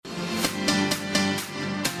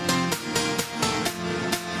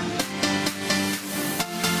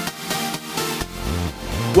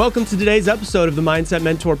Welcome to today's episode of the Mindset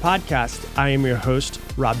Mentor Podcast. I am your host,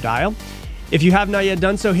 Rob Dial. If you have not yet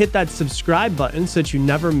done so, hit that subscribe button so that you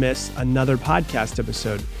never miss another podcast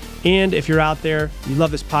episode. And if you're out there, you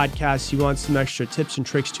love this podcast, you want some extra tips and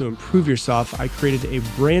tricks to improve yourself, I created a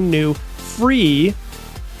brand new free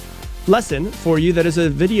lesson for you that is a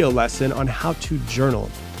video lesson on how to journal,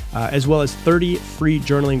 as well as 30 free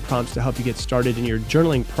journaling prompts to help you get started in your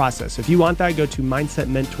journaling process. If you want that, go to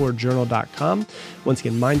mindsetmentorjournal.com. Once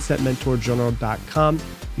again, mindsetmentorjournal.com.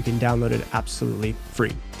 You can download it absolutely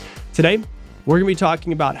free. Today, we're going to be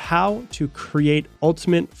talking about how to create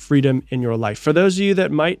ultimate freedom in your life. For those of you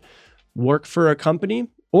that might work for a company,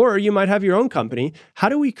 or you might have your own company, how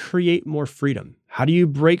do we create more freedom? How do you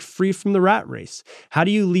break free from the rat race? How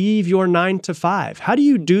do you leave your 9 to 5? How do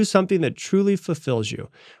you do something that truly fulfills you?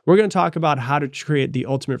 We're going to talk about how to create the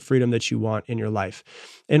ultimate freedom that you want in your life.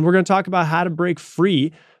 And we're going to talk about how to break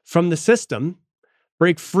free from the system,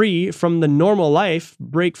 break free from the normal life,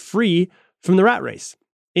 break free from the rat race.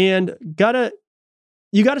 And you got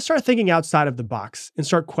to start thinking outside of the box and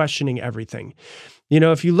start questioning everything. You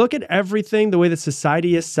know, if you look at everything, the way that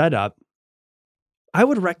society is set up, I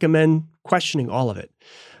would recommend questioning all of it.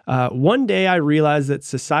 One day I realized that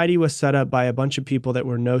society was set up by a bunch of people that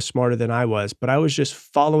were no smarter than I was, but I was just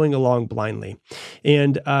following along blindly.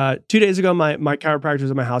 And 2 days ago, my chiropractor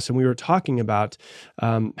was at my house and we were talking about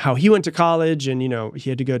how he went to college and, you know, he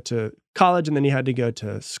had to go to college and then he had to go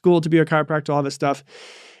to school to be a chiropractor, all this stuff.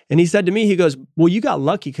 And he said to me, he goes, well, you got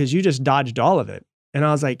lucky because you just dodged all of it. And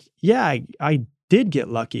I was like, yeah, I did get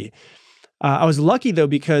lucky. I was lucky though,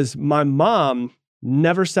 because my mom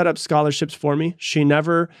never set up scholarships for me. She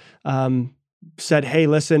never said, hey,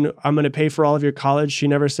 listen, I'm going to pay for all of your college. She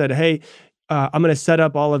never said, hey, I'm going to set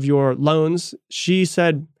up all of your loans. She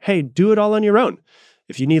said, hey, do it all on your own.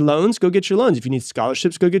 If you need loans, go get your loans. If you need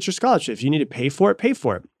scholarships, go get your scholarships. If you need to pay for it, pay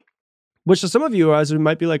for it. Which to some of you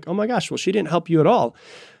might be like, oh my gosh, well, she didn't help you at all.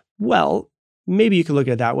 Well, maybe you could look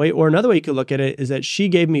at it that way. Or another way you could look at it is that she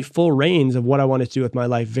gave me full reins of what I wanted to do with my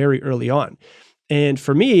life very early on. And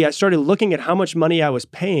for me, I started looking at how much money I was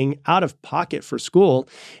paying out of pocket for school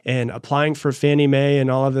and applying for Fannie Mae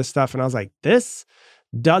and all of this stuff. And I was like, this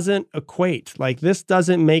doesn't equate. Like, this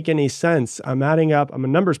doesn't make any sense. I'm adding up, I'm a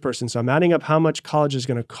numbers person, so I'm adding up how much college is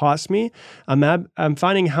going to cost me. I'm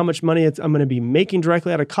finding how much money I'm going to be making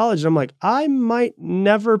directly out of college. And I'm like, I might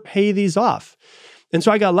never pay these off. And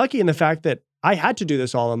so I got lucky in the fact that I had to do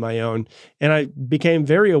this all on my own. And I became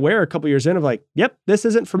very aware a couple years in of like, yep, this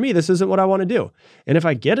isn't for me. This isn't what I want to do. And if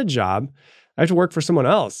I get a job, I have to work for someone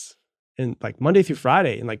else and like Monday through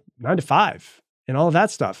Friday and like 9 to 5 and all of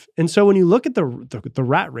that stuff. And so when you look at the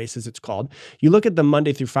rat race, as it's called, you look at the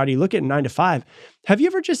Monday through Friday, you look at 9 to 5. Have you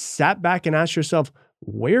ever just sat back and asked yourself,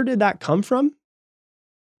 where did that come from?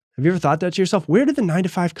 Have you ever thought that to yourself? Where did the 9 to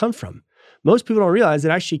 5 come from? Most people don't realize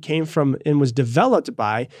it actually came from and was developed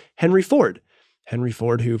by Henry Ford. Henry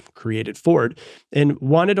Ford, who created Ford, and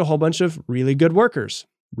wanted a whole bunch of really good workers,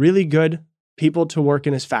 really good people to work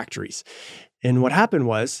in his factories. And what happened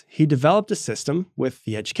was he developed a system with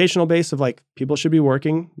the educational base of like, people should be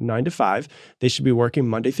working 9 to 5. They should be working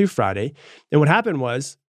Monday through Friday. And what happened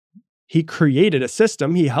was he created a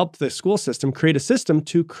system. He helped the school system create a system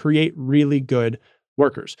to create really good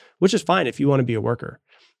workers, which is fine if you want to be a worker.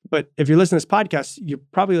 But if you're listening to this podcast, you're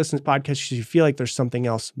probably listening to this podcast because you feel like there's something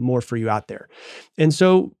else more for you out there. And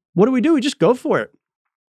so what do? We just go for it.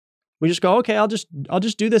 We just go, okay, I'll just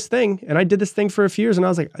do this thing. And I did this thing for a few years and I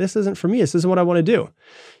was like, this isn't for me. This isn't what I want to do.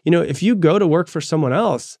 You know, if you go to work for someone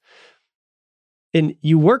else and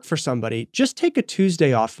you work for somebody, just take a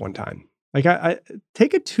Tuesday off one time. Like I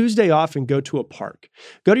take a Tuesday off and go to a park.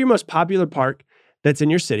 Go to your most popular park that's in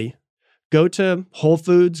your city. Go to Whole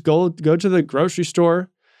Foods, go to the grocery store.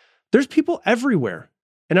 There's people everywhere.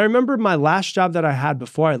 And I remember my last job that I had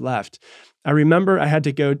before I left, I remember I had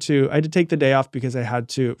to take the day off because I had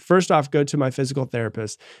to, first off, go to my physical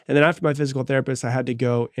therapist. And then after my physical therapist, I had to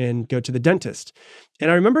go to the dentist. And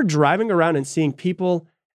I remember driving around and seeing people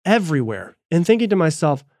everywhere and thinking to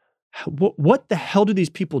myself, what the hell do these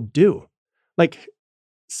people do? Like,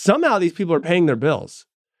 somehow these people are paying their bills.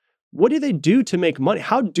 What do they do to make money?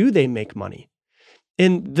 How do they make money?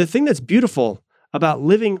 And the thing that's beautiful about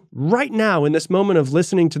living right now in this moment of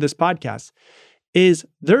listening to this podcast is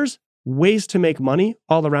there's ways to make money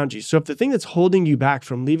all around you. So if the thing that's holding you back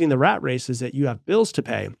from leaving the rat race is that you have bills to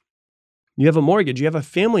pay, you have a mortgage, you have a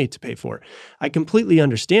family to pay for, I completely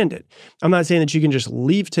understand it. I'm not saying that you can just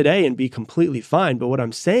leave today and be completely fine, but what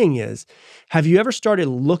I'm saying is, have you ever started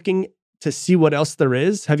looking to see what else there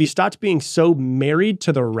is? Have you stopped being so married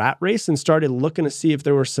to the rat race and started looking to see if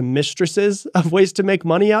there were some mistresses of ways to make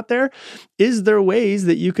money out there? Is there ways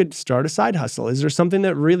that you could start a side hustle? Is there something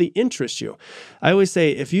that really interests you? I always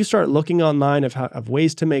say, if you start looking online of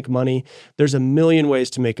ways to make money, there's a million ways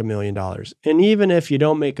to make $1 million. And even if you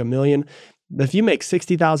don't make $1 million, if you make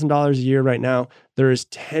 $60,000 a year right now, there is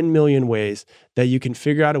 10 million ways that you can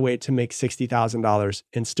figure out a way to make $60,000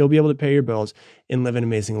 and still be able to pay your bills and live an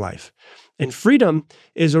amazing life. And freedom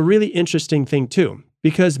is a really interesting thing too,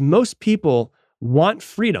 because most people want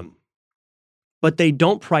freedom, but they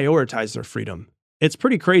don't prioritize their freedom. It's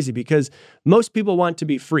pretty crazy because most people want to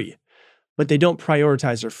be free, but they don't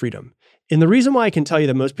prioritize their freedom. And the reason why I can tell you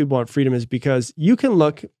that most people want freedom is because you can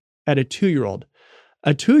look at a 2-year-old.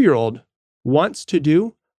 A 2-year-old wants to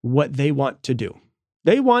do what they want to do.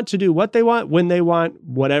 They want to do what they want, when they want,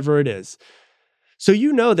 whatever it is. So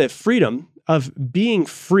you know that freedom of being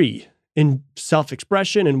free in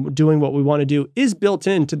self-expression and doing what we want to do is built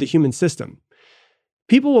into the human system.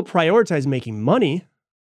 People will prioritize making money,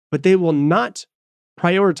 but they will not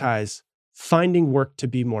prioritize finding work to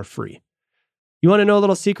be more free. You want to know a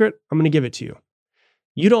little secret? I'm going to give it to you.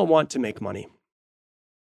 You don't want to make money.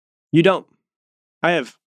 You don't.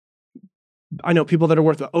 I know people that are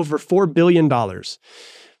worth over $4 billion.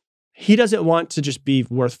 He doesn't want to just be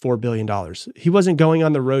worth $4 billion. He wasn't going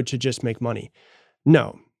on the road to just make money.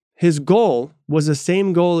 No, his goal was the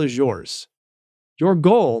same goal as yours. Your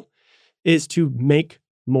goal is to make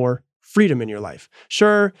more freedom in your life.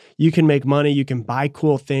 Sure, you can make money. You can buy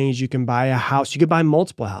cool things. You can buy a house. You could buy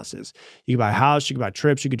multiple houses. You can buy a house. You can buy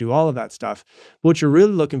trips. You could do all of that stuff. But what you're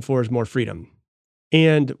really looking for is more freedom.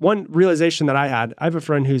 And one realization that I have a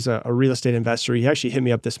friend who's a real estate investor. He actually hit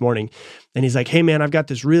me up this morning and he's like, hey man, I've got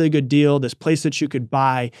this really good deal, this place that you could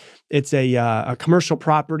buy. It's a commercial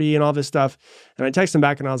property and all this stuff. And I texted him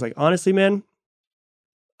back and I was like, honestly, man,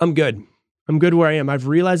 I'm good. I'm good where I am. I've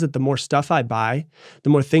realized that the more stuff I buy, the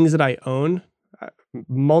more things that I own,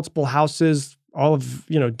 multiple houses, all of,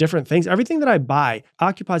 different things, everything that I buy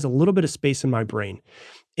occupies a little bit of space in my brain.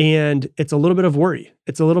 And it's a little bit of worry.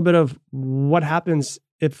 It's a little bit of what happens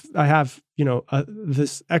if I have,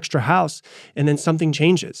 this extra house and then something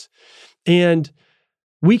changes. And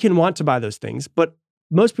we can want to buy those things, but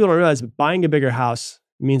most people don't realize that buying a bigger house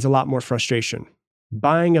means a lot more frustration.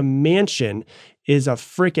 Buying a mansion is a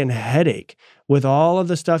freaking headache with all of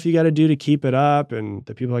the stuff you got to do to keep it up and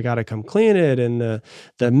the people that got to come clean it and the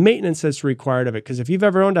maintenance that's required of it. Because if you've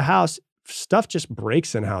ever owned a house, stuff just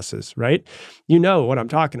breaks in houses, right? You know what I'm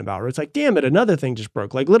talking about. Where it's like, damn it, another thing just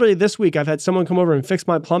broke. Like literally this week, I've had someone come over and fix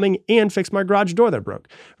my plumbing and fix my garage door that broke,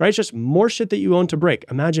 right? It's just more shit that you own to break.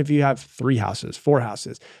 Imagine if you have 3 houses, 4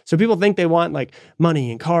 houses. So people think they want like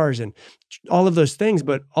money and cars and all of those things.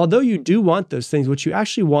 But although you do want those things, what you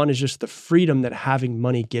actually want is just the freedom that having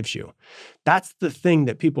money gives you. That's the thing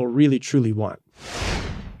that people really, truly want.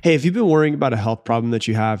 Hey, if you've been worrying about a health problem that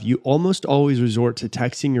you have, you almost always resort to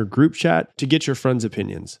texting your group chat to get your friends'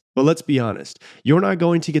 opinions. But let's be honest, you're not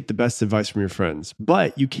going to get the best advice from your friends,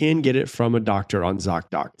 but you can get it from a doctor on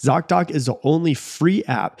ZocDoc. ZocDoc is the only free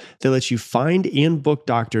app that lets you find and book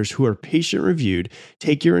doctors who are patient reviewed,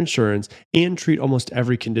 take your insurance, and treat almost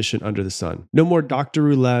every condition under the sun. No more doctor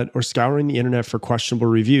roulette or scouring the internet for questionable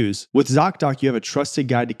reviews. With ZocDoc, you have a trusted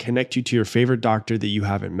guide to connect you to your favorite doctor that you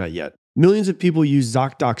haven't met yet. Millions of people use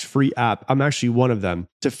ZocDoc's free app, I'm actually one of them,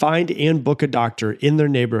 to find and book a doctor in their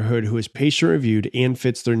neighborhood who is patient reviewed and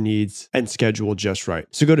fits their needs and schedule just right.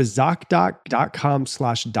 So go to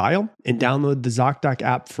ZocDoc.com/dial and download the ZocDoc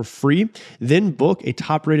app for free. Then book a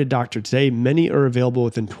top-rated doctor today. Many are available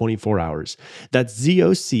within 24 hours. That's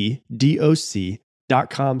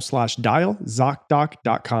ZocDoc.com/dial,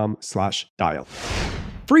 ZocDoc.com/dial.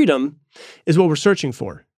 Freedom is what we're searching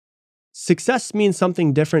for. Success means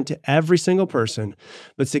something different to every single person,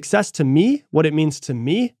 but success to me, what it means to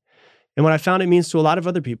me, and what I found it means to a lot of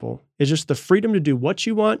other people, is just the freedom to do what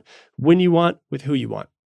you want, when you want, with who you want.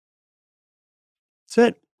 That's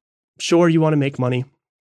it. Sure, you want to make money.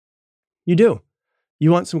 You do.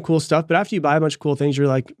 You want some cool stuff, but after you buy a bunch of cool things, you're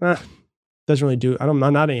like, doesn't really do, I'm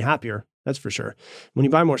not any happier. That's for sure. When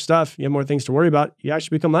you buy more stuff, you have more things to worry about, you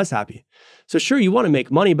actually become less happy. So sure, you want to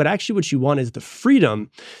make money, but actually what you want is the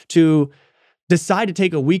freedom to decide to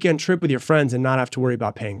take a weekend trip with your friends and not have to worry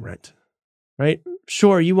about paying rent, right?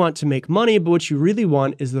 Sure, you want to make money, but what you really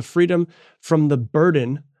want is the freedom from the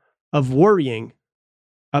burden of worrying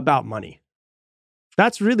about money.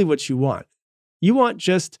 That's really what you want. You want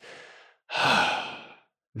just,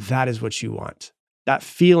 that is what you want. That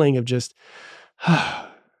feeling of just,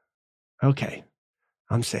 okay,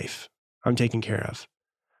 I'm safe. I'm taken care of.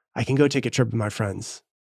 I can go take a trip with my friends.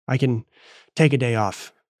 I can take a day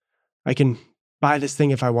off. I can buy this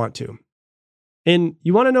thing if I want to. And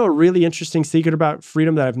you want to know a really interesting secret about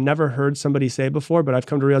freedom that I've never heard somebody say before, but I've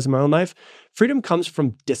come to realize in my own life? Freedom comes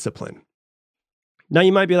from discipline. Now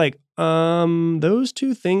you might be like, those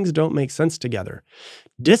two things don't make sense together.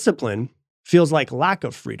 Discipline feels like lack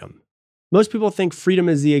of freedom. Most people think freedom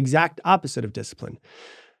is the exact opposite of discipline.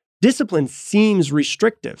 Discipline seems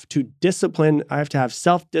restrictive. To discipline, I have to have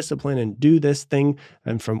self-discipline and do this thing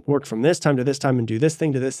and work from this time to this time and do this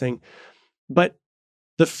thing to this thing. But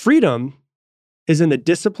the freedom is in the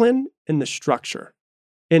discipline and the structure.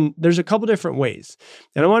 And there's a couple different ways.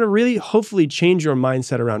 And I want to really hopefully change your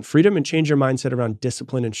mindset around freedom and change your mindset around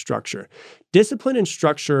discipline and structure. Discipline and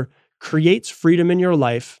structure creates freedom in your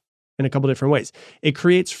life in a couple different ways. It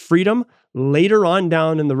creates freedom later on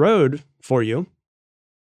down in the road for you,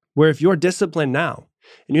 where if you're disciplined now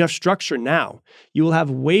and you have structure now, you will have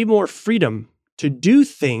way more freedom to do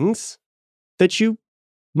things that you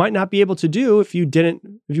might not be able to do if you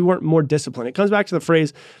weren't more disciplined. It comes back to the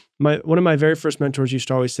phrase, one of my very first mentors used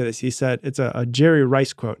to always say this. He said, it's a Jerry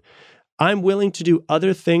Rice quote. I'm willing to do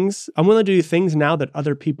things now that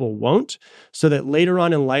other people won't, so that later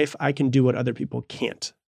on in life, I can do what other people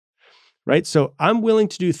can't. Right? So I'm willing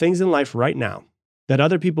to do things in life right now that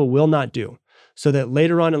other people will not do, so that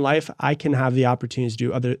later on in life, I can have the opportunity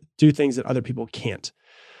to do things that other people can't.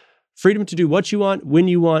 Freedom to do what you want, when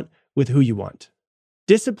you want, with who you want.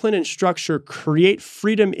 Discipline and structure create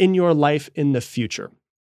freedom in your life in the future.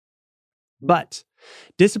 But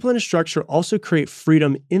discipline and structure also create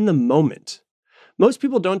freedom in the moment. Most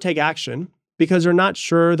people don't take action because they're not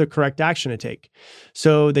sure the correct action to take.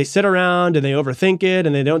 So they sit around and they overthink it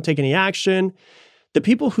and they don't take any action. The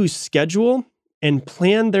people who schedule and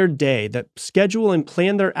plan their day, that schedule and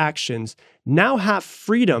plan their actions, now have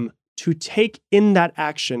freedom to take in that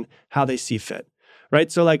action how they see fit,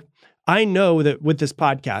 right? So like, I know that with this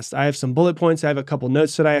podcast, I have some bullet points. I have a couple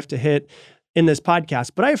notes that I have to hit in this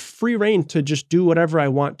podcast, but I have free reign to just do whatever I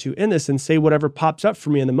want to in this and say whatever pops up for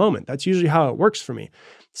me in the moment. That's usually how it works for me.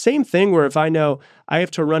 Same thing where if I know I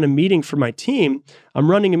have to run a meeting for my team, I'm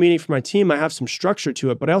running a meeting for my team, I have some structure to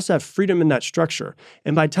it, but I also have freedom in that structure.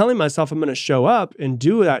 And by telling myself I'm going to show up and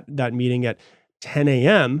do that meeting at 10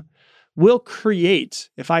 a.m., will create,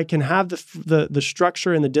 if I can have the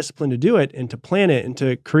structure and the discipline to do it and to plan it and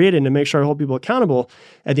to create it and to make sure I hold people accountable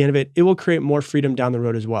at the end of it, it will create more freedom down the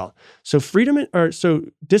road as well. So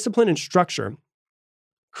discipline and structure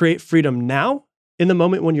create freedom now in the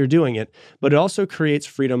moment when you're doing it, but it also creates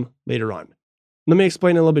freedom later on. Let me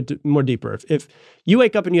explain a little bit more deeper. If you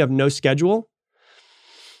wake up and you have no schedule,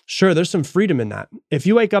 sure, there's some freedom in that. If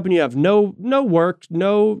you wake up and you have no work,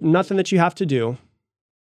 nothing that you have to do,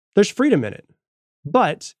 there's freedom in it.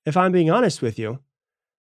 But if I'm being honest with you,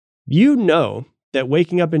 you know that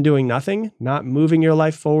waking up and doing nothing, not moving your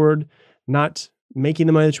life forward, not making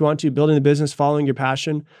the money that you want to, building the business, following your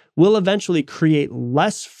passion, will eventually create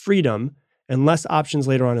less freedom and less options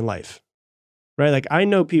later on in life, right? Like I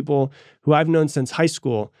know people who I've known since high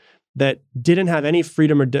school that didn't have any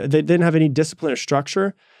freedom or they didn't have any discipline or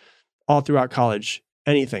structure all throughout college,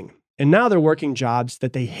 anything. And now they're working jobs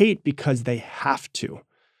that they hate because they have to.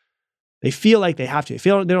 They feel like they have to. They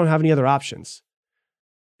feel they don't have any other options.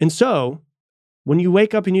 And so when you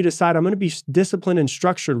wake up and you decide, I'm going to be disciplined and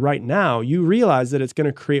structured right now, you realize that it's going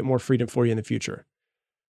to create more freedom for you in the future.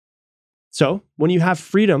 So when you have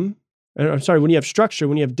freedom, when you have structure,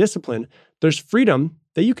 when you have discipline, there's freedom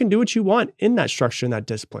that you can do what you want in that structure and that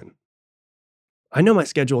discipline. I know my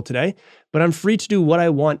schedule today, but I'm free to do what I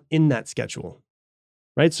want in that schedule.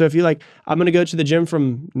 Right? So if you're like, I'm going to go to the gym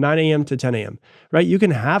from 9 a.m. to 10 a.m., right? You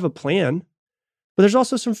can have a plan, but there's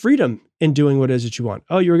also some freedom in doing what it is that you want.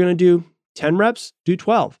 Oh, you're going to do 10 reps, do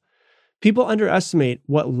 12. People underestimate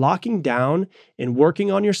what locking down and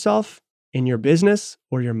working on yourself in your business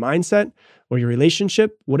or your mindset or your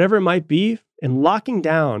relationship, whatever it might be, and locking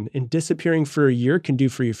down and disappearing for a year can do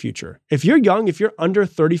for your future. If you're young, if you're under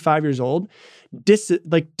 35 years old,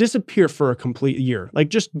 disappear for a complete year. Like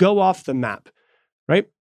just go off the map. Right?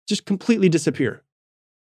 Just completely disappear.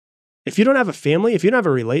 If you don't have a family, if you don't have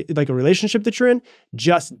a relationship that you're in,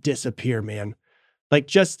 just disappear, man. Like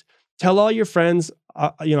just tell all your friends,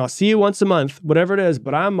 I'll see you once a month, whatever it is,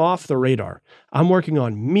 but I'm off the radar. I'm working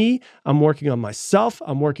on me. I'm working on myself.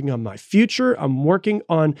 I'm working on my future. I'm working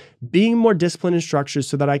on being more disciplined and structured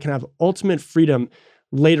so that I can have ultimate freedom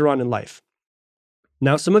later on in life.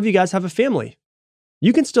 Now, some of you guys have a family.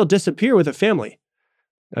 You can still disappear with a family.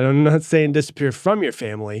 I'm not saying disappear from your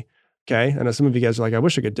family, Okay. I know some of you guys are like, I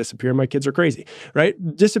wish I could disappear. My kids are crazy, right?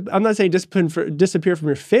 I'm not saying disappear from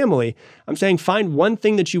your family. I'm saying find one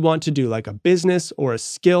thing that you want to do, like a business or a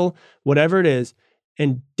skill, whatever it is,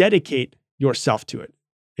 and dedicate yourself to it.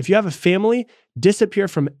 If you have a family, disappear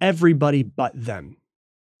from everybody but them.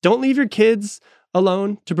 Don't leave your kids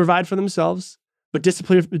alone to provide for themselves, but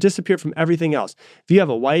disappear from everything else. If you have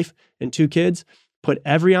a wife and 2 kids, put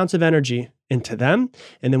every ounce of energy into them.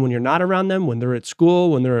 And then when you're not around them, when they're at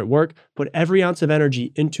school, when they're at work, put every ounce of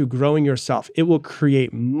energy into growing yourself. It will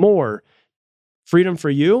create more freedom for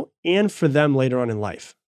you and for them later on in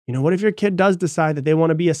life. What if your kid does decide that they want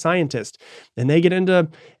to be a scientist and they get into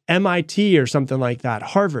MIT or something like that,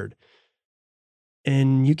 Harvard,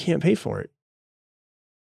 and you can't pay for it?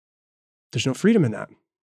 There's no freedom in that.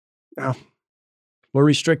 Now, we're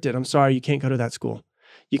restricted. I'm sorry, you can't go to that school.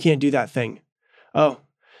 You can't do that thing. Oh,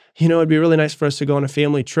 it'd be really nice for us to go on a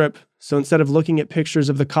family trip. So instead of looking at pictures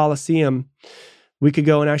of the Colosseum, we could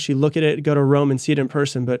go and actually look at it, go to Rome and see it in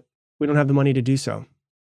person, but we don't have the money to do so,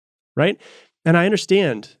 right? And I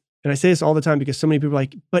understand, and I say this all the time because so many people are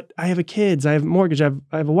like, but I have a kids, I have a mortgage, I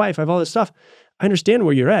have a wife, I have all this stuff. I understand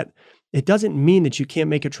where you're at. It doesn't mean that you can't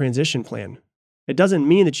make a transition plan. It doesn't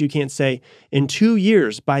mean that you can't say, in 2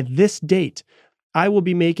 years, by this date, I will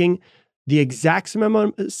be making the exact same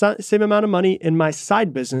amount of money in my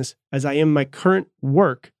side business as I am my current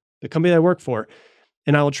work, the company that I work for,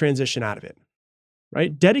 and I will transition out of it,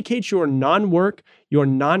 right? Dedicate your non-work, your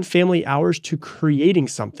non-family hours to creating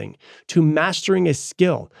something, to mastering a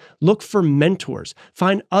skill. Look for mentors.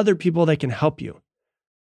 Find other people that can help you.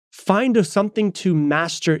 Find something to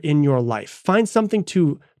master in your life. Find something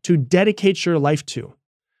to dedicate your life to.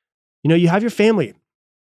 You have your family.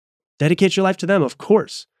 Dedicate your life to them, of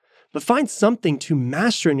course. But find something to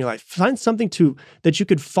master in your life. Find something that you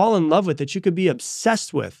could fall in love with, that you could be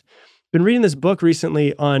obsessed with. Been reading this book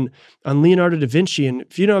recently on Leonardo da Vinci. And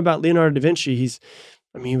if you know about Leonardo da Vinci,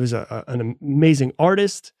 he was an amazing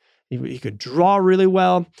artist. He could draw really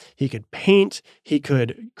well. He could paint. He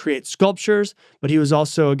could create sculptures. But he was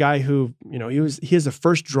also a guy who, he has the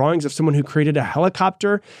first drawings of someone who created a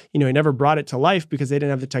helicopter. He never brought it to life because they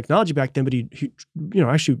didn't have the technology back then. But he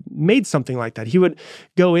actually made something like that. He would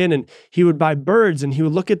go in and he would buy birds and he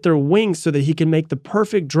would look at their wings so that he can make the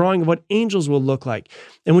perfect drawing of what angels will look like.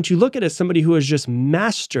 And what you look at as somebody who has just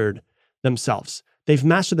mastered themselves. They've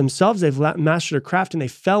mastered themselves. They've mastered their craft and they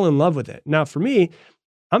fell in love with it. Now, for me,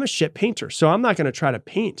 I'm a shit painter, so I'm not going to try to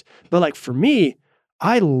paint. But for me,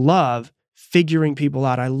 I love figuring people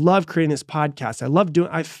out. I love creating this podcast.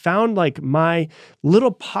 I found my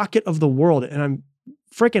little pocket of the world and I'm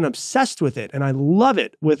freaking obsessed with it. And I love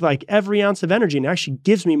it with every ounce of energy, and it actually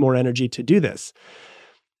gives me more energy to do this.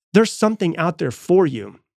 There's something out there for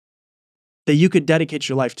you that you could dedicate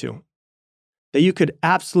your life to, that you could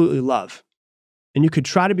absolutely love. And you could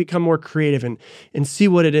try to become more creative and see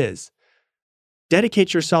what it is.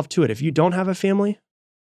 Dedicate yourself to it. If you don't have a family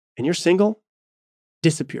and you're single,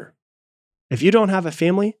 disappear. If you don't have a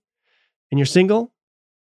family and you're single,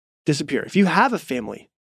 disappear. If you have a family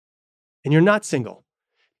and you're not single,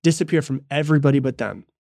 disappear from everybody but them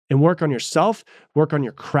and work on yourself, work on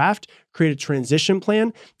your craft, create a transition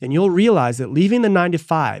plan, and you'll realize that leaving the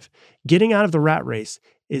 9-to-5, getting out of the rat race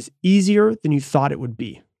is easier than you thought it would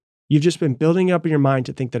be. You've just been building it up in your mind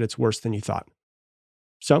to think that it's worse than you thought.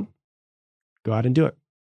 So, go out and do it.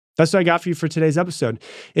 That's what I got for you for today's episode.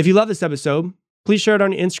 If you love this episode, please share it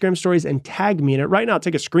on your Instagram stories and tag me in it. Right now,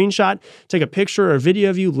 take a screenshot, take a picture or a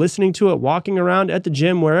video of you listening to it, walking around at the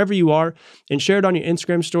gym, wherever you are, and share it on your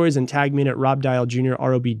Instagram stories and tag me in it, Rob Dial Jr.,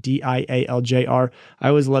 ROBDIALJR. I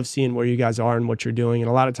always love seeing where you guys are and what you're doing.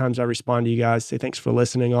 And a lot of times I respond to you guys, say thanks for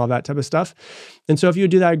listening, all that type of stuff. And so if you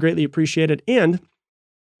would do that, I'd greatly appreciate it. And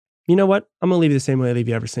you know what? I'm going to leave you the same way I leave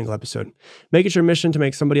you every single episode. Make it your mission to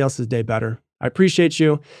make somebody else's day better. I appreciate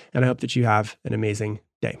you, and I hope that you have an amazing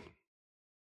day.